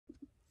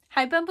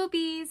Hi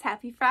Bumblebees,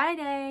 happy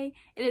Friday!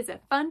 It is a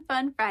fun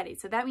Friday,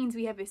 so that means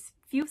we have a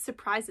few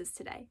surprises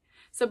today.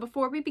 So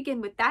before we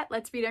begin with that,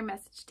 let's read our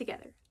message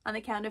together. On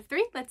the count of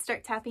 3, let's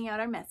start tapping out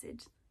our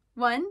message.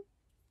 1,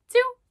 2,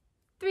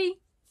 3.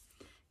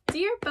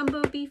 Dear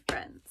Bumblebee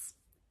friends,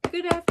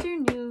 good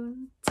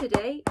afternoon.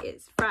 Today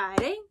is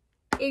Friday,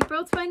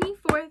 April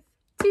 24th,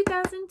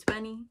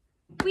 2020.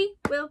 We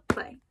will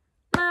play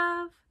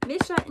Love,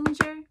 Miss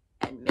Schuttinger,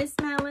 and Miss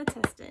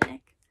Malatestanik.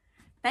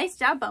 Nice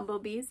job,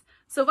 Bumblebees.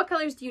 So what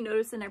colors do you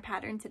notice in our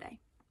pattern today?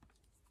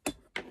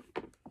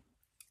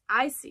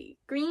 I see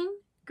green,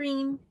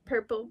 green,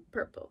 purple,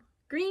 purple.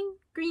 Green,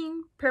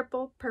 green,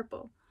 purple,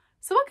 purple.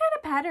 So what kind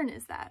of pattern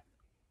is that?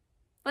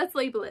 Let's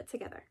label it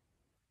together.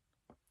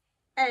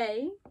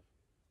 A,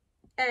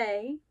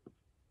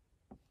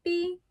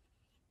 B,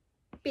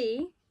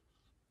 B,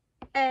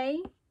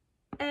 A,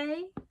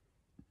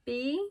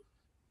 B,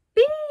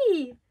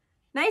 B.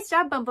 Nice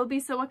job, Bumblebee.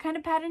 So what kind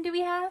of pattern do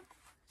we have?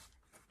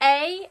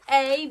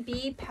 A,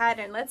 B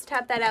pattern. Let's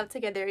tap that out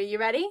together. Are you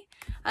ready?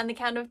 On the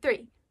count of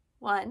 3.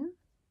 1,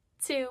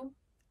 2,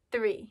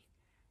 3.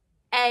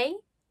 A,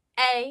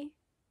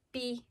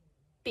 B,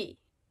 B.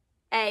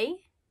 A,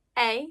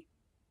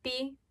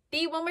 B,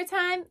 B. One more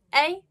time.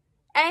 A,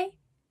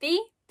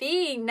 B,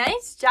 B.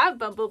 Nice job,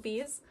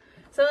 Bumblebees.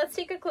 So let's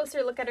take a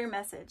closer look at our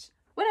message.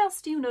 What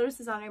else do you notice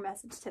is on our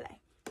message today?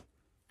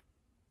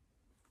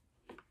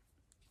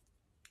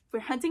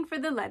 We're hunting for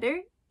the letter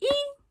E.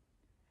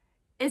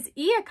 Is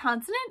E a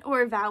consonant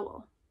or a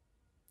vowel?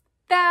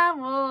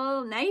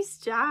 Vowel. Nice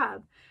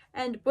job.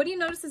 And what do you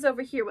notice is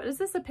over here? What is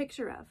this a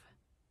picture of?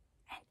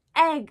 An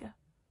egg.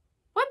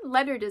 What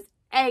letter does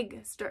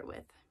egg start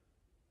with?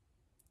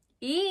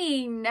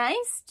 E.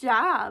 Nice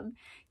job.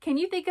 Can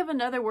you think of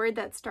another word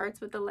that starts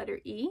with the letter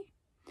E?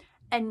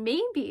 And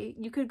maybe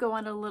you could go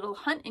on a little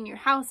hunt in your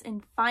house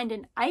and find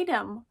an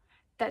item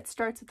that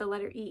starts with the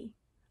letter E.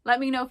 Let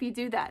me know if you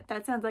do that.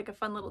 That sounds like a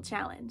fun little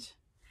challenge.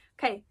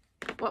 Okay.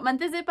 What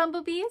month is it,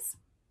 Bumblebees?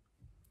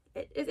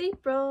 It is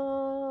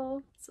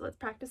April. So let's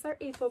practice our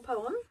April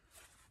poem.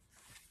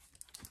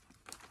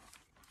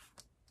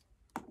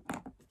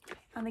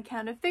 On the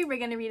count of 3, we're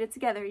going to read it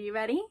together. Are you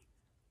ready?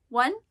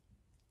 1,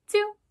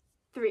 2,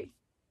 3.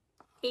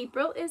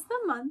 April is the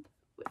month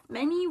with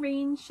many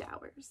rain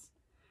showers.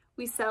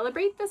 We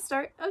celebrate the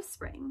start of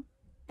spring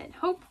and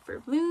hope for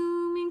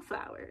blooming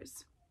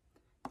flowers.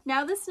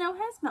 Now the snow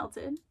has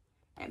melted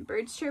and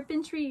birds chirp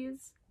in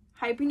trees.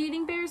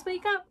 Hibernating bears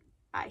wake up.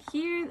 I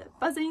hear the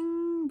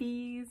buzzing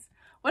bees.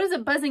 What does a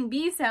buzzing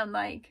bee sound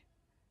like?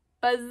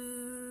 Buzz.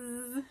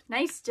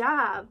 Nice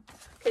job.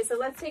 Okay, so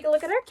let's take a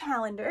look at our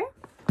calendar.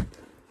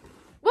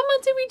 What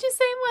month did we just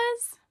say it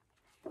was?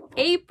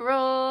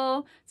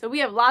 April. So we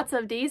have lots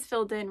of days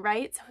filled in,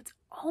 right? So it's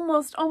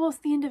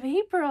almost the end of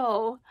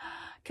April.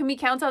 Can we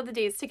count all the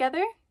days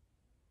together?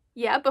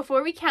 Yeah,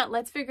 before we count,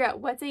 let's figure out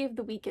what day of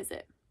the week is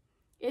it.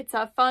 It's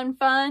a fun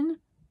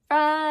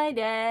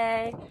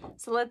Friday.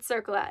 So let's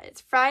circle that. It's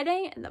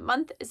Friday and the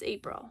month is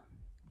April.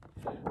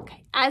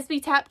 Okay, as we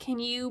tap, can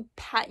you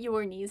pat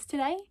your knees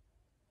today?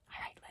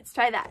 All right, let's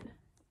try that.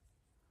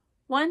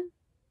 1,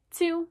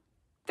 2,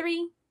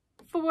 3,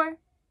 4,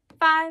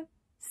 5,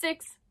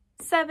 6,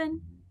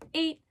 7,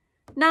 8,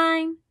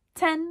 9,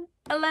 10,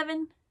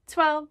 11,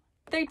 12,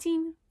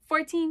 13,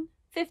 14,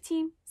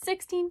 15,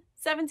 16,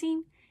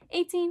 17,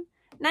 18,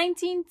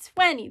 19,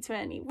 20,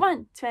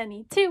 21,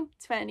 22,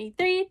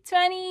 23,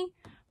 24.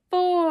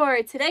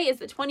 Today is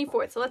the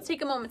 24th, so let's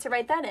take a moment to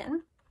write that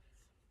in.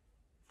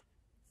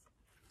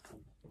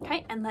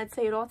 Okay, and let's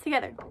say it all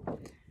together.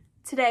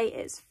 Today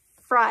is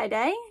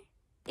Friday,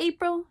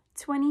 April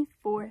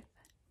 24th.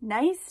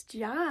 Nice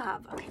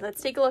job. Okay,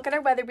 let's take a look at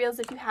our weather wheels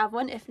if you have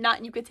one. If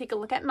not, you could take a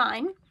look at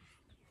mine.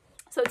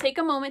 So take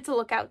a moment to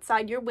look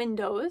outside your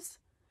windows.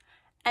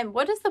 And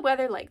what is the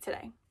weather like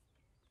today?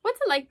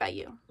 What's it like by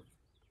you?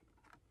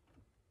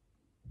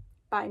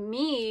 By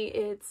me,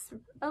 it's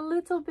a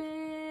little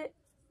bit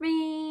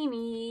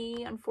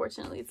rainy.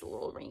 Unfortunately, it's a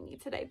little rainy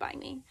today by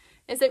me.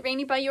 Is it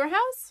rainy by your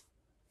house?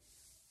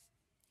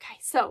 Okay,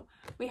 so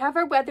we have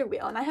our weather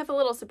wheel, and I have a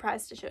little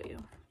surprise to show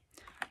you.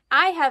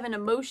 I have an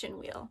emotion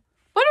wheel.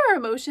 What are our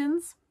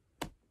emotions?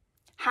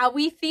 How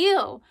we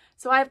feel.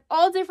 So I have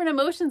all different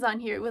emotions on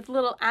here with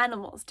little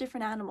animals,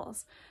 different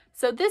animals.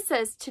 So this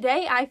says,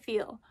 today I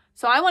feel.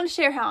 So I want to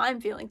share how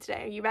I'm feeling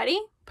today. Are you ready?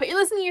 Put your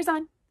listening ears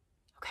on.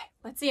 Okay,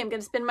 let's see. I'm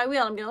going to spin my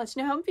wheel. I'm going to let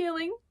you know how I'm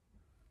feeling.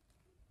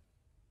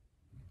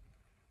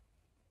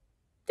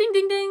 Ding,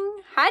 ding,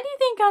 ding. How do you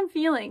think I'm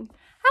feeling?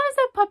 How does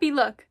that puppy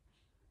look?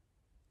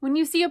 When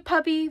you see a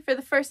puppy for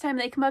the first time,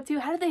 they come up to you,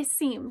 how do they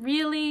seem?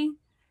 Really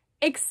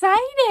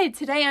excited.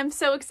 Today I'm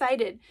so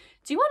excited.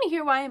 Do you want to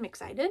hear why I'm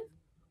excited?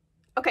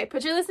 Okay,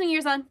 put your listening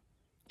ears on.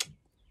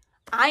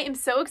 I am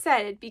so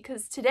excited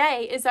because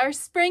today is our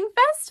spring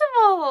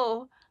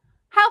festival.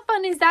 How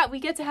fun is that? We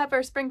get to have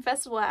our spring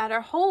festival at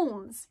our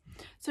homes.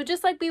 So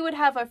just like we would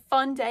have a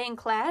fun day in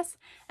class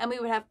and we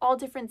would have all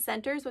different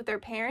centers with our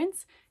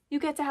parents, you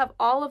get to have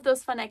all of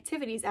those fun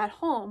activities at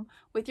home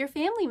with your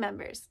family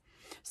members.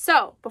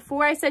 So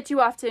before I set you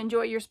off to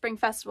enjoy your spring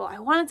festival, I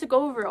wanted to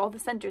go over all the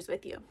centers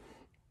with you.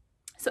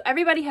 So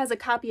everybody has a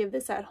copy of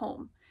this at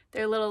home,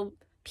 their little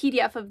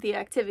PDF of the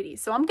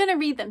activities. So I'm going to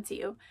read them to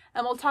you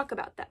and we'll talk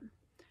about them.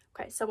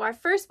 Okay, so our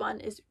first one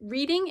is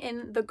reading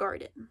in the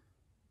garden.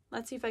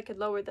 Let's see if I could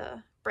lower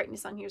the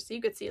brightness on here so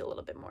you could see a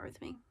little bit more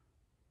with me.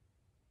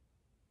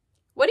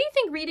 What do you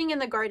think reading in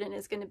the garden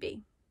is going to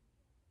be?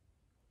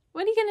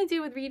 What are you going to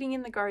do with reading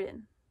in the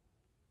garden?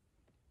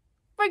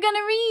 We're going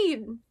to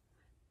read.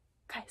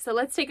 Okay, so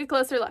let's take a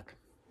closer look.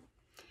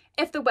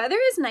 If the weather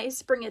is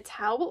nice, bring a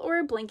towel or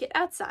a blanket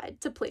outside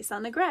to place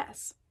on the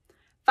grass.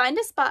 Find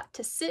a spot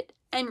to sit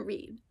and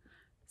read.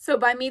 So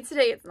by me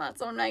today, it's not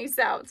so nice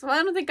out, so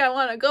I don't think I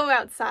want to go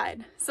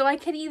outside. So I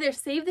could either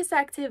save this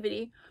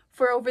activity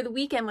for over the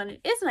weekend when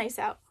it is nice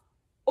out,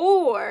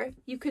 or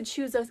you could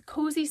choose a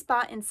cozy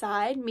spot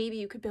inside. Maybe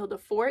you could build a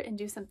fort and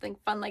do something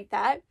fun like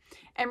that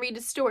and read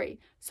a story.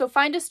 So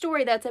find a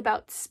story that's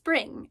about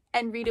spring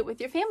and read it with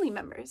your family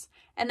members.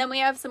 And then we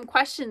have some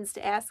questions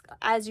to ask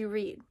as you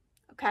read,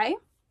 okay?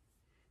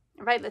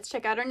 All right, let's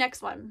check out our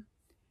next one.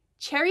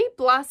 Cherry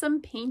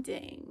blossom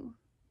painting.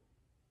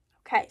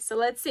 Okay, so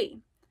let's see.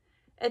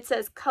 It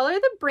says color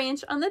the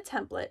branch on the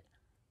template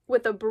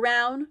with a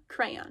brown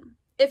crayon.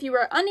 If you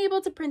are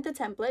unable to print the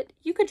template,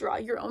 you could draw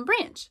your own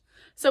branch.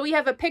 So we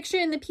have a picture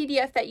in the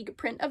PDF that you could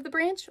print of the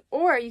branch,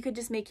 or you could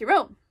just make your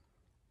own.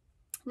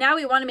 Now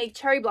we want to make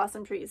cherry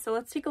blossom trees. So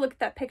let's take a look at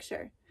that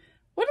picture.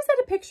 What is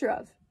that a picture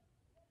of?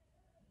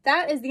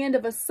 That is the end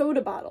of a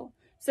soda bottle.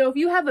 So if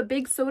you have a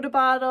big soda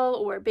bottle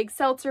or a big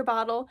seltzer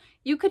bottle,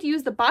 you could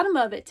use the bottom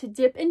of it to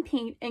dip in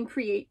paint and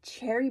create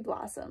cherry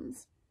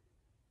blossoms.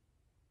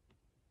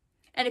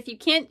 And if you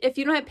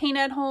don't have paint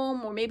at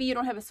home, or maybe you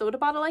don't have a soda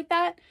bottle like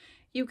that,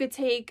 you could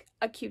take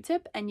a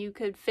Q-tip and you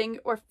could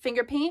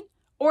finger paint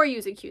or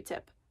use a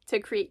Q-tip to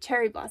create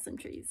cherry blossom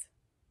trees.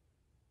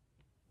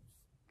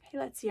 Okay,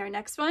 let's see our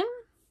next one.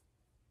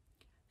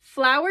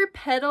 Flower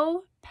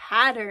petal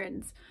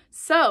patterns.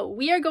 So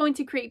we are going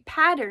to create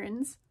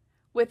patterns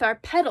with our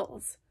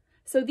petals.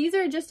 So these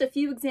are just a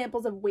few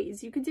examples of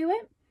ways you could do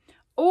it.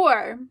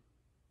 Or,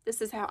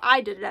 this is how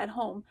I did it at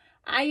home.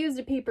 I used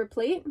a paper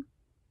plate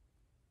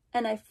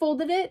and I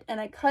folded it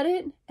and I cut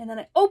it and then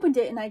I opened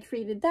it and I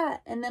created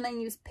that. And then I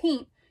used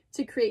paint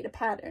to create a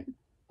pattern.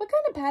 What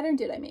kind of pattern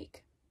did I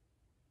make?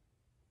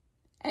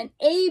 An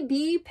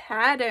AB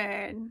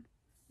pattern.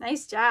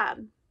 Nice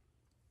job.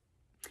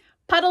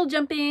 Puddle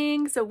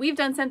jumping. So we've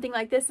done something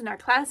like this in our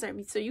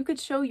classroom. So you could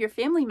show your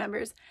family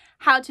members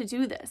how to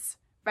do this,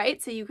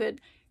 right? So you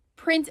could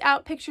print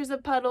out pictures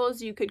of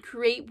puddles. You could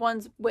create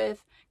ones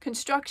with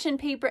construction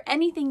paper,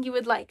 anything you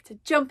would like to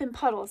jump in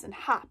puddles and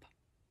hop.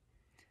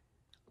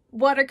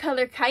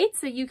 Watercolor kites,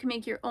 so you can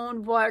make your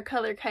own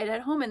watercolor kite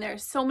at home, and there are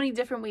so many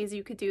different ways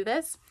you could do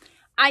this.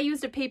 I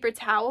used a paper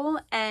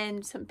towel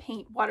and some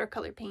paint,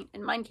 watercolor paint,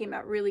 and mine came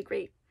out really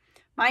great.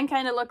 Mine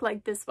kind of looked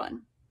like this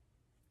one.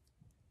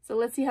 So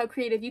let's see how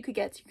creative you could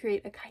get to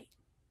create a kite.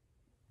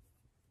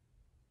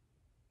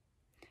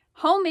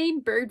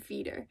 Homemade bird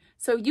feeder.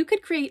 So you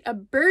could create a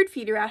bird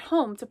feeder at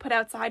home to put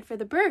outside for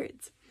the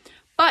birds.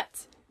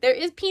 But there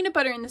is peanut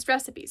butter in this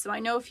recipe, so I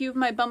know a few of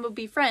my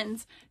bumblebee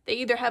friends, they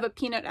either have a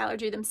peanut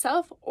allergy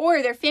themselves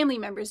or their family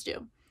members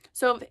do.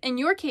 So in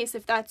your case,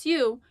 if that's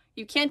you,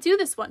 you can't do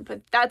this one,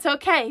 but that's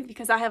okay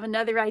because I have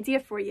another idea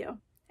for you.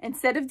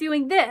 Instead of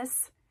doing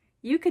this,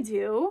 you could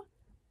do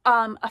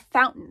a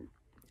fountain,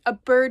 a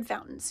bird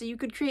fountain. So you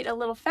could create a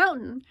little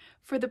fountain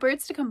for the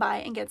birds to come by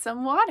and get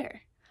some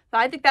water. So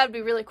I think that would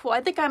be really cool. I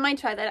think I might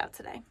try that out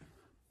today.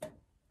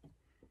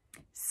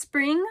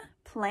 Spring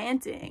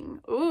planting.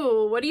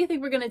 Ooh, what do you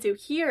think we're going to do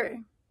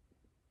here?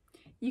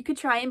 You could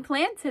try and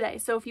plant today.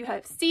 So if you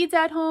have seeds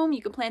at home,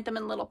 you could plant them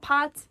in little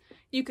pots.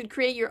 You could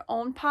create your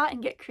own pot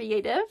and get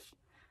creative.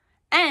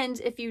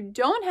 And if you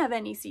don't have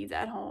any seeds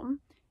at home,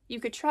 you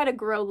could try to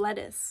grow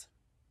lettuce.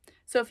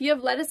 So if you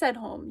have lettuce at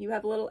home, you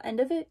have a little end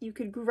of it, you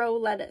could grow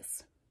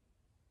lettuce.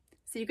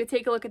 So you could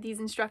take a look at these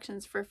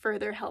instructions for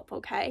further help,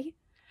 okay?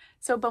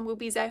 So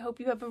bumblebees, I hope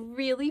you have a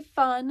really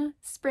fun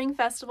spring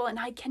festival, and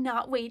I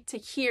cannot wait to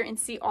hear and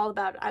see all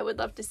about it. I would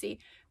love to see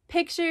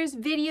pictures,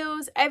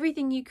 videos,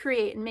 everything you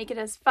create, and make it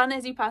as fun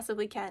as you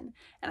possibly can.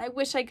 And I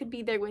wish I could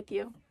be there with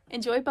you.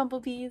 Enjoy,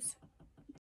 bumblebees.